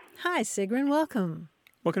York. Hi, Sigrun. Welcome.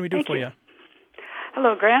 What can we do Thank for you. you?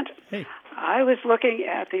 Hello, Grant. Hey. I was looking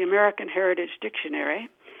at the American Heritage Dictionary,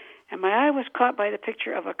 and my eye was caught by the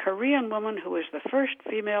picture of a Korean woman who was the first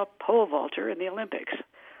female pole vaulter in the Olympics.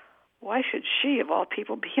 Why should she, of all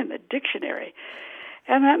people, be in the dictionary?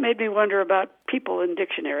 And that made me wonder about people in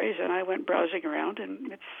dictionaries, and I went browsing around,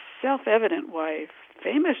 and it's self-evident why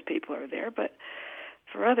famous people are there, but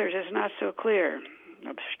for others it's not so clear.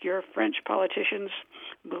 obscure French politicians,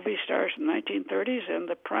 movie stars from the 1930s, and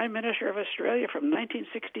the Prime Minister of Australia from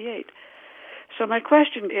 1968. So my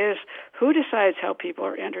question is, who decides how people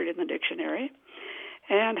are entered in the dictionary?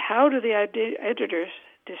 And how do the editors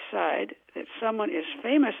decide that someone is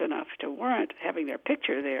famous enough to warrant having their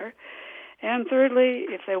picture there? And thirdly,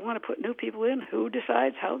 if they want to put new people in, who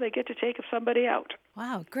decides how they get to take somebody out?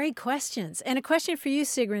 Wow, great questions. And a question for you,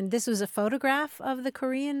 Sigrun. This was a photograph of the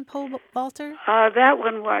Korean pole vaulter? That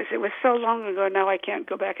one was. It was so long ago now I can't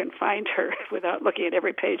go back and find her without looking at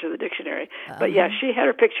every page of the dictionary. But yeah, she had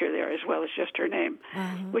her picture there as well as just her name,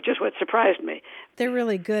 which is what surprised me. They're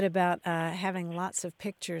really good about having lots of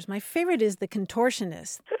pictures. My favorite is the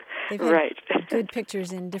contortionist. They've had Right. good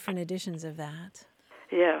pictures in different editions of that.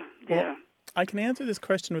 Yeah. I can answer this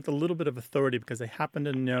question with a little bit of authority because I happen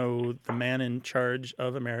to know the man in charge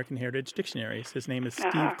of American Heritage Dictionaries. His name is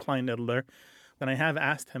Steve Kleinedler. And I have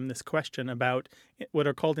asked him this question about what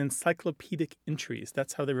are called encyclopedic entries.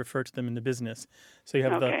 That's how they refer to them in the business. So you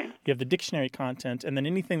have the dictionary content, and then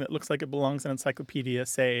anything that looks like it belongs in an encyclopedia,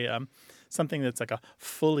 say something that's like a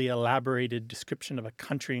fully elaborated description of a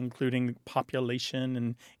country, including population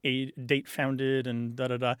and a date founded and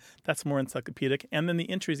da-da-da. That's more encyclopedic. And then the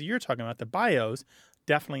entries you're talking about, the bios,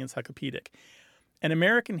 definitely encyclopedic. And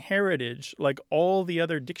American Heritage, like all the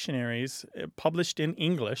other dictionaries published in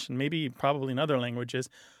English and maybe probably in other languages,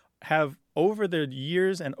 have over the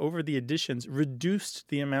years and over the editions reduced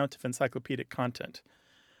the amount of encyclopedic content.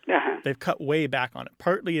 They've cut way back on it.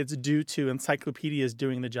 Partly it's due to encyclopedias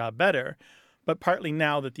doing the job better, but partly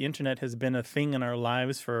now that the internet has been a thing in our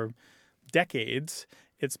lives for decades,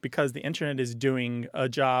 it's because the internet is doing a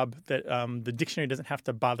job that the dictionary doesn't have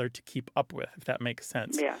to bother to keep up with, if that makes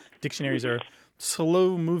sense. Yeah. Dictionaries are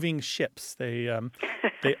slow-moving ships. They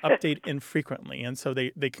update infrequently, and so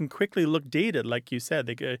they can quickly look dated, like you said.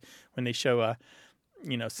 When they show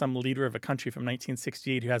some leader of a country from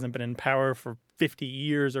 1968 who hasn't been in power for 50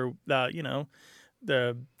 years, or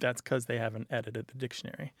that's because they haven't edited the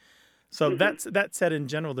dictionary. So that said, in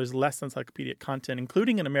general, there's less encyclopedic content,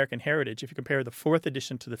 including in American Heritage. If you compare the 4th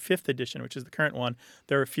edition to the 5th edition, which is the current one,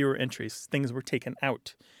 there are fewer entries. Things were taken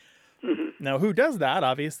out. Now, who does that?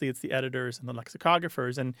 Obviously, it's the editors and the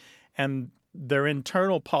lexicographers and their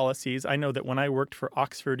internal policies. I know that when I worked for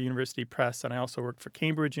Oxford University Press, and I also worked for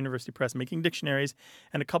Cambridge University Press making dictionaries,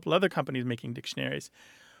 and a couple other companies making dictionaries,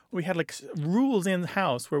 we had rules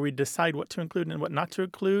in-house where we decide what to include and what not to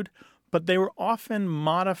include, but they were often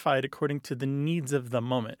modified according to the needs of the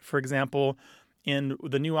moment. For example, in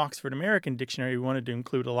the new Oxford American Dictionary, we wanted to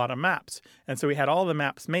include a lot of maps, and so we had all the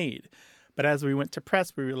maps made. But as we went to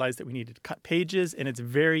press, we realized that we needed to cut pages, and it's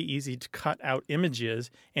very easy to cut out images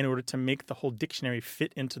in order to make the whole dictionary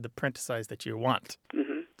fit into the print size that you want.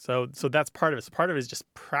 So that's part of it. So part of it is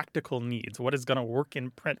just practical needs. What is going to work in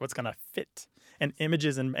print? What's going to fit? And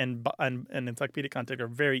images and encyclopedic content are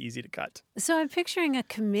very easy to cut. So I'm picturing a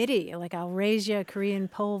committee, like I'll raise you a Korean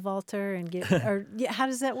pole vaulter and how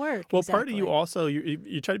does that work? Well, part of you also,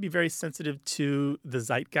 you try to be very sensitive to the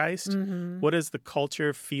zeitgeist. What is the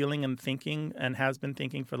culture feeling and thinking and has been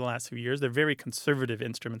thinking for the last few years? They're very conservative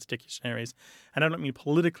instruments, dictionaries. And I don't mean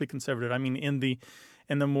politically conservative. I mean in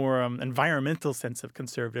the more environmental sense of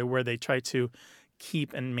conservative, where they try to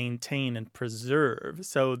keep and maintain and preserve.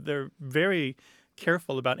 So they're very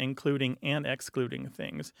careful about including and excluding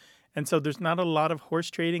things. And so there's not a lot of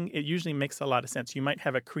horse trading. It usually makes a lot of sense. You might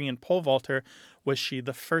have a Korean pole vaulter. Was she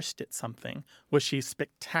the first at something? Was she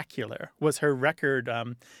spectacular? Was her record,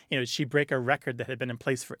 did she break a record that had been in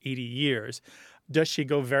place for 80 years? Does she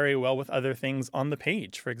go very well with other things on the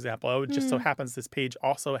page, for example? It just so happens this page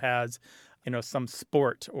also has some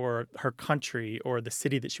sport or her country or the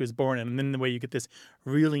city that she was born in. And then the way you get this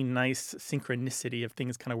really nice synchronicity of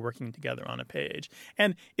things kind of working together on a page.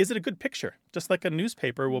 And is it a good picture? Just like a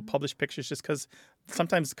newspaper will publish pictures just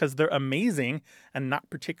sometimes because they're amazing and not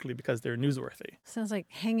particularly because they're newsworthy. Sounds like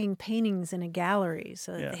hanging paintings in a gallery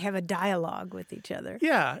so that they have a dialogue with each other.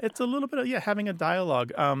 Yeah, it's a little bit of, having a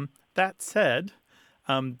dialogue. That said,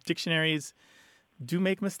 dictionaries do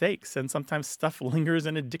make mistakes, and sometimes stuff lingers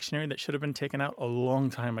in a dictionary that should have been taken out a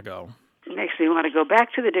long time ago. It makes me want to go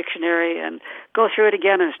back to the dictionary and go through it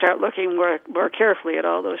again and start looking more carefully at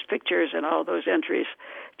all those pictures and all those entries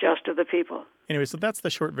just of the people. Anyway, so that's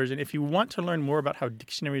the short version. If you want to learn more about how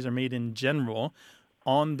dictionaries are made in general,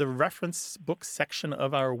 on the reference books section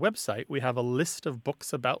of our website, we have a list of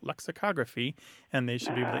books about lexicography, and they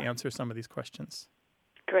should be able to answer some of these questions.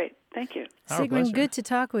 Great. Thank you. Sigrun, good to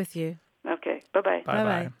talk with you. Okay. Bye-bye.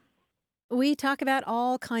 Bye-bye. We talk about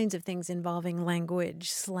all kinds of things involving language,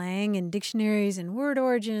 slang and dictionaries and word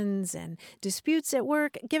origins and disputes at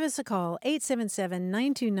work. Give us a call,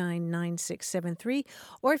 877-929-9673.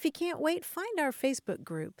 Or if you can't wait, find our Facebook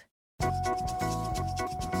group.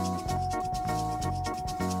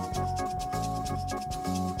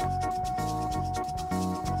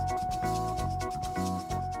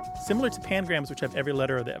 Similar to pangrams, which have every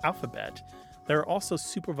letter of the alphabet, there are also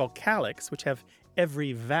supervocalics, which have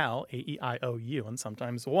every vowel, A-E-I-O-U, and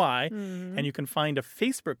sometimes Y. Mm-hmm. And you can find a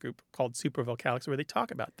Facebook group called Supervocalics where they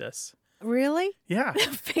talk about this. Really? Yeah.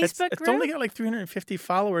 Facebook It's group? only got like 350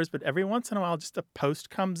 followers, but every once in a while just a post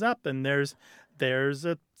comes up and there's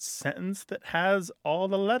a sentence that has all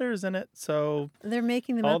the letters in it. So They're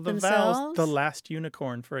making them all up the themselves? vowels, the last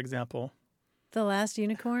unicorn, for example. The last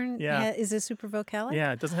unicorn is a supervocalic?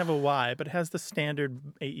 Yeah, it doesn't have a Y, but it has the standard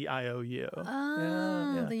A-E-I-O-U.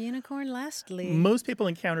 Oh, the unicorn lastly. Most people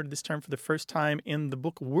encountered this term for the first time in the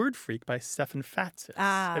book Word Freak by Stefan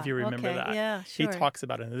Fatsis, if you remember that. Yeah, sure. He talks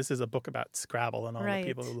about it. And this is a book about Scrabble and all the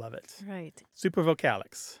people who love it. Right.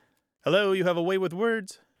 Supervocalics. Hello, you have a way with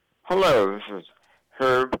words. Hello, this is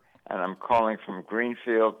Herb, and I'm calling from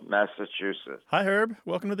Greenfield, Massachusetts. Hi, Herb.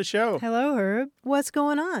 Welcome to the show. Hello, Herb. What's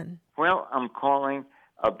going on? Well, I'm calling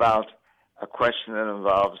about a question that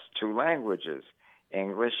involves two languages,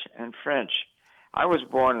 English and French. I was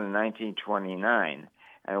born in 1929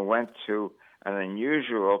 and went to an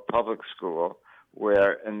unusual public school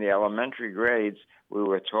where in the elementary grades we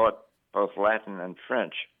were taught both Latin and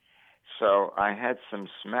French. So I had some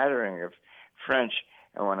smattering of French,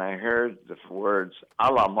 and when I heard the words à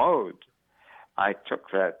la mode, I took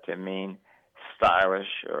that to mean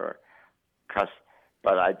stylish or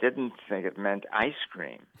but I didn't think it meant ice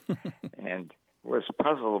cream and was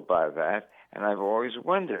puzzled by that. And I've always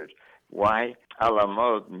wondered why à la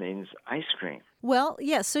mode means ice cream. Well,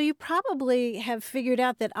 yeah, so you probably have figured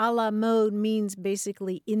out that à la mode means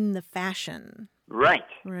basically in the fashion. Right.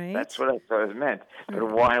 Right. That's what I thought it meant.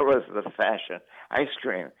 But why was the fashion ice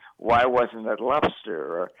cream? Why wasn't it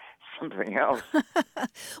lobster or something else?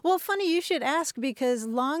 Well, funny you should ask, because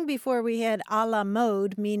long before we had à la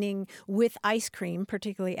mode, meaning with ice cream,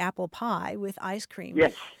 particularly apple pie with ice cream.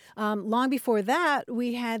 Yes. Long before that,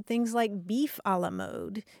 we had things like beef à la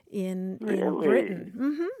mode in Really?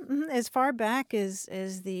 Britain. As far back as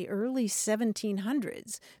the early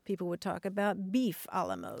 1700s, people would talk about beef à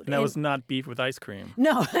la mode. And that was not beef with ice cream.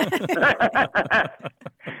 No.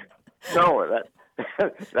 No,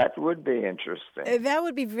 that would be interesting. That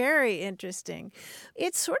would be very interesting.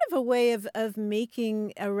 It's sort of a way of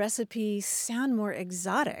making a recipe sound more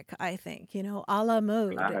exotic, I think. You know, à la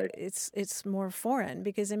mode. Right. It's more foreign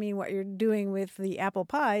because, I mean, what you're doing with the apple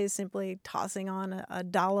pie is simply tossing on a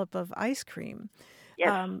dollop of ice cream.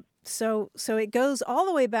 Yes. So it goes all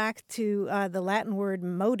the way back to the Latin word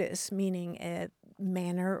modus, meaning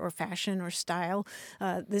manner or fashion or style,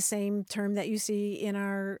 the same term that you see in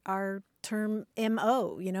our term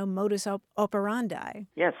MO, you know, modus operandi.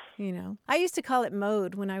 Yes. You know, I used to call it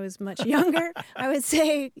mode when I was much younger. I would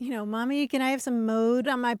say, you know, Mommy, can I have some mode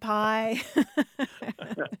on my pie?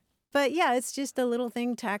 But yeah, it's just a little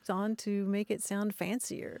thing tacked on to make it sound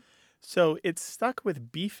fancier. So it's stuck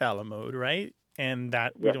with beef a la mode, right? And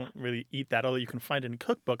that we don't really eat that, although you can find it in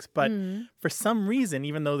cookbooks. But for some reason,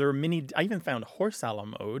 even though there are many, I even found horse a la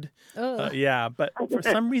mode. But for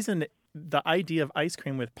some reason, the idea of ice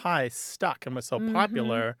cream with pie stuck and was so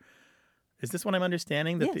popular. Is this what I'm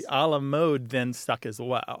understanding? That the a la mode then stuck as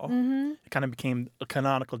well. It kind of became a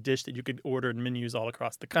canonical dish that you could order in menus all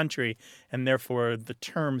across the country. And therefore, the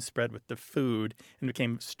term spread with the food and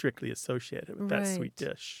became strictly associated with that sweet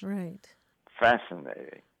dish. Right.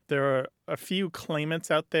 Fascinating. There are a few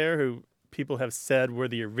claimants out there who people have said were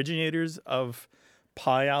the originators of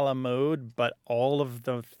pie a la mode, but all of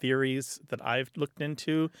the theories that I've looked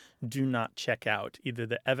into do not check out. Either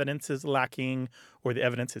the evidence is lacking or the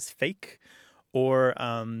evidence is fake, or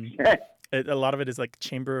a lot of it is like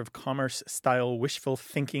Chamber of Commerce style wishful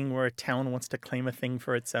thinking where a town wants to claim a thing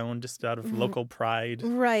for its own just out of local pride.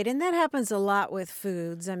 Right, and that happens a lot with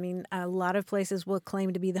foods. I mean, a lot of places will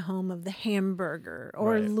claim to be the home of the hamburger,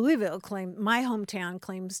 or Louisville my hometown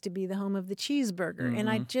claims to be the home of the cheeseburger. And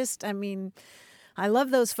I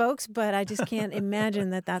love those folks, but I just can't imagine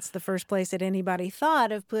that that's the first place that anybody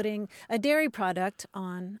thought of putting a dairy product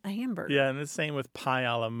on a hamburger. Yeah, and the same with pie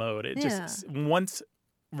a la mode. It just, once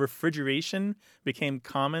refrigeration became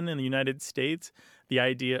common in the United States, the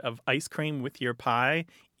idea of ice cream with your pie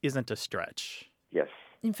isn't a stretch. Yes.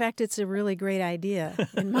 In fact, it's a really great idea,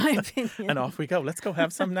 in my opinion. And off we go. Let's go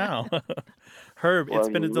have some now. Herb, Well, it's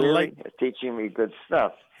been a you delight. really are teaching me good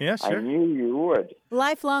stuff. Yeah, sure. I knew you would.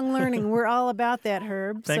 Lifelong learning. We're all about that,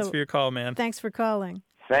 Herb. Thanks So for your call, man. thanks for calling.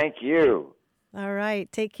 Thank you. All right.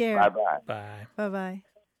 Take care. Bye-bye. Bye. Bye-bye.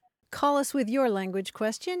 Call us with your language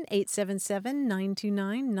question,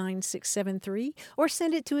 877-929-9673, or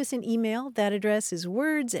send it to us in email. That address is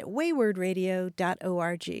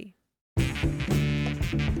words@waywordradio.org.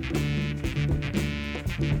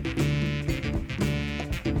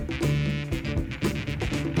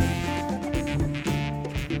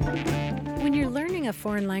 When you're learning a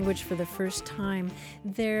foreign language for the first time,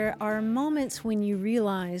 there are moments when you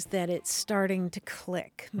realize that it's starting to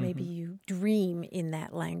click. Maybe you dream in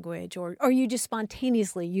that language, or you just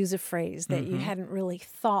spontaneously use a phrase that you hadn't really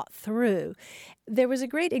thought through. There was a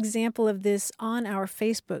great example of this on our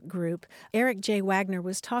Facebook group. Eric J. Wagner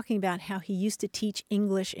was talking about how he used to teach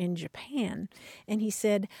English in Japan. And he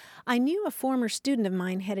said, I knew a former student of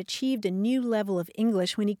mine had achieved a new level of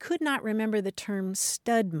English when he could not remember the term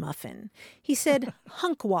stud muffin. He said,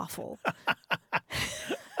 Hunk Waffle.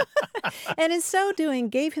 And in so doing,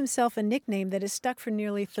 gave himself a nickname that has stuck for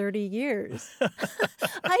nearly 30 years.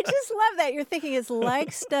 I just love that. You're thinking it's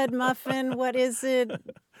like stud muffin. What is it?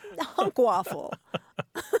 Hunk Waffle.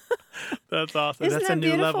 That's awesome. Isn't That's that a new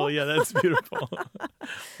beautiful? level. Yeah, that's beautiful.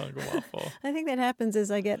 Hunk Waffle. I think that happens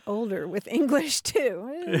as I get older with English,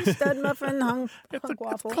 too. Stud muffin, hunk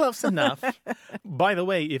waffle. It's close enough. By the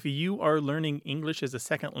way, if you are learning English as a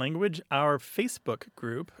second language, our Facebook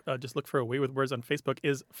group, just look for A Way with Words on Facebook,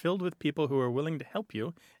 is filled with people who are willing to help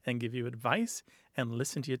you and give you advice and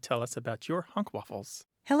listen to you tell us about your hunk waffles.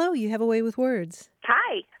 Hello, you have A Way with Words.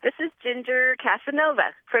 Hi, this is Ginger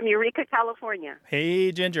Casanova from Eureka, California.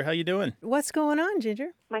 Hey, Ginger, how you doing? What's going on, Ginger?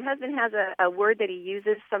 My husband has a word that he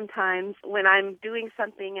uses sometimes when I'm doing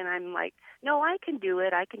something and I'm like, no, I can do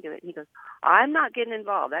it. And he goes, I'm not getting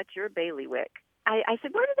involved. That's your bailiwick. I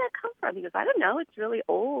said, where did that come from? He goes, I don't know. It's really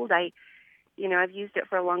old. I've used it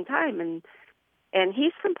for a long time. And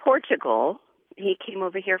he's from Portugal. He came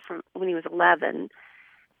over here from when he was 11.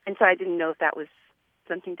 And so I didn't know if that was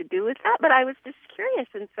something to do with that, but I was just curious.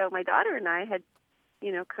 And so my daughter and I had,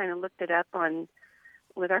 kind of looked it up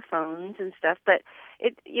with our phones and stuff. But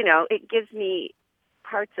it gives me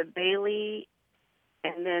parts of Bailey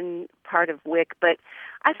and then part of Wick. But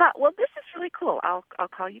I thought, well, this is really cool. I'll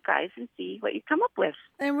call you guys and see what you come up with.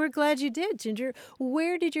 And we're glad you did, Ginger.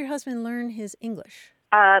 Where did your husband learn his English?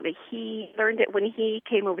 He learned it when he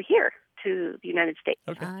came over here to the United States.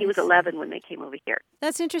 Okay. He was 11 when they came over here.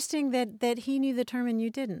 That's interesting that he knew the term and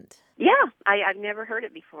you didn't. Yeah, I've never heard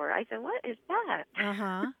it before. I said, what is that?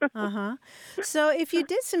 So if you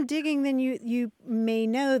did some digging, then you may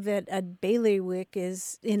know that a bailiwick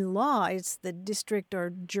is, in law, it's the district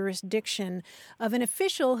or jurisdiction of an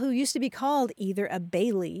official who used to be called either a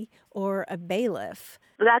bailee or a bailiff.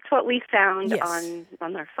 That's what we found Yes.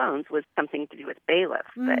 on our phones was something to do with bailiff.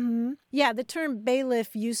 But Yeah, the term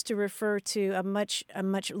bailiff used to refer to a much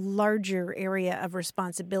larger area of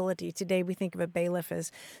responsibility. Today we think of a bailiff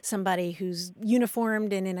as somebody who's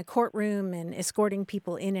uniformed and in a courtroom and escorting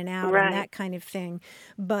people in and out and that kind of thing.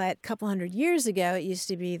 But a couple hundred years ago, it used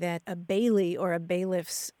to be that a bailee or a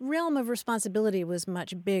bailiff's realm of responsibility was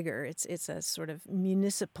much bigger. It's a sort of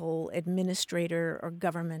municipal administrator or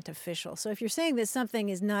government official. So if you're saying that something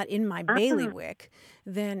is not in my bailiwick,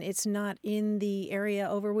 then it's not in the area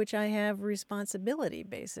over which I have responsibility,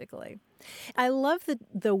 basically. I love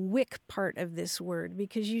the wick part of this word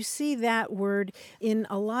because you see that word in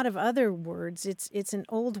a lot of other words. It's an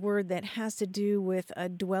old word that has to do with a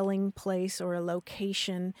dwelling place or a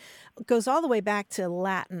location. It goes all the way back to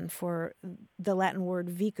Latin for the Latin word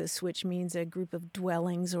vicus, which means a group of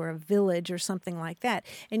dwellings or a village or something like that.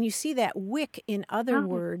 And you see that wick in other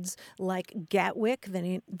words like Gatwick,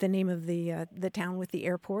 the name of the town with the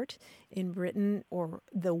airport in Britain, or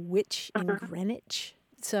the witch in Greenwich.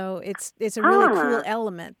 So it's a really cool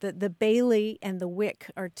element. The bailee and the wick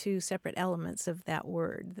are two separate elements of that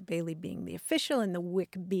word, the bailee being the official and the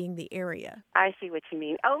wick being the area. I see what you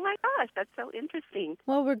mean. Oh, my gosh, that's so interesting.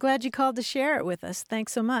 Well, we're glad you called to share it with us.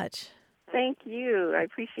 Thanks so much. Thank you. I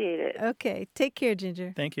appreciate it. Okay. Take care,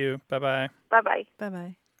 Ginger. Thank you. Bye-bye. Bye-bye.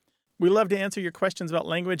 Bye-bye. We love to answer your questions about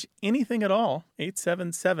language, anything at all.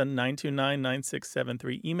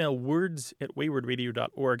 877-929-9673. Email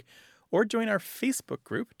words@waywordradio.org. Or join our Facebook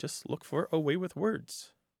group. Just look for A Way with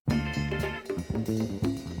Words.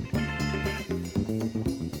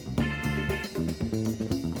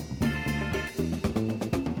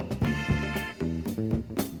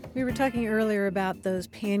 We were talking earlier about those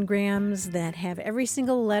pangrams that have every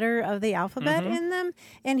single letter of the alphabet in them.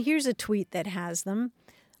 And here's a tweet that has them.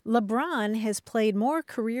 LeBron has played more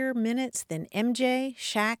career minutes than MJ,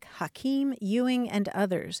 Shaq, Hakeem, Ewing, and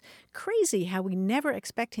others. Crazy how we never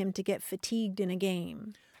expect him to get fatigued in a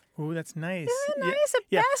game. Ooh, that's nice. Isn't that nice? A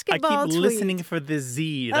basketball I keep tweet. listening for the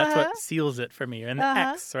Z. That's what seals it for me. And the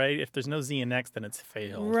X, right? If there's no Z in X, then it's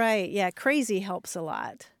failed. Right, yeah. Crazy helps a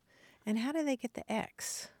lot. And how do they get the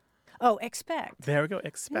X? Oh, expect. There we go.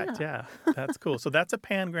 Expect, yeah. That's cool. So that's a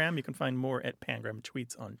pangram. You can find more at Pangram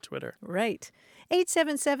Tweets on Twitter. Right.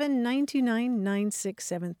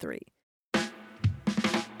 877-929-9673.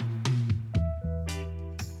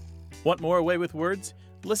 Want more Away with Words?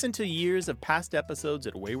 Listen to years of past episodes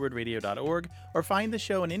at waywardradio.org or find the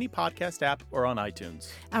show in any podcast app or on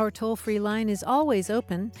iTunes. Our toll-free line is always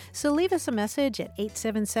open, so leave us a message at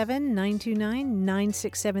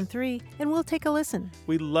 877-929-9673 and we'll take a listen.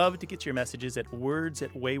 We love to get your messages at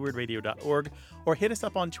words@waywardradio.org or hit us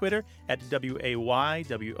up on Twitter at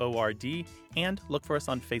WAYWORD and look for us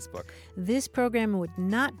on Facebook. This program would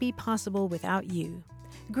not be possible without you.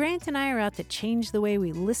 Grant and I are out to change the way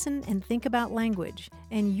we listen and think about language,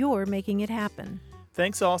 and you're making it happen.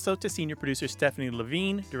 Thanks also to senior producer Stephanie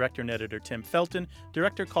Levine, director and editor Tim Felton,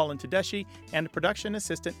 director Colin Tedeschi, and production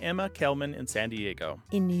assistant Emma Kelman in San Diego.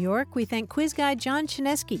 In New York, we thank quiz guy John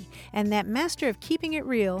Chinesky and that master of keeping it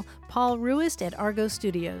real, Paul Ruist at Argo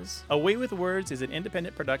Studios. Away with Words is an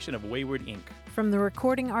independent production of Wayward Inc. From the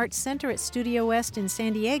Recording Arts Center at Studio West in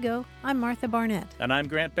San Diego, I'm Martha Barnett. And I'm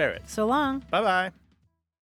Grant Barrett. So long. Bye-bye.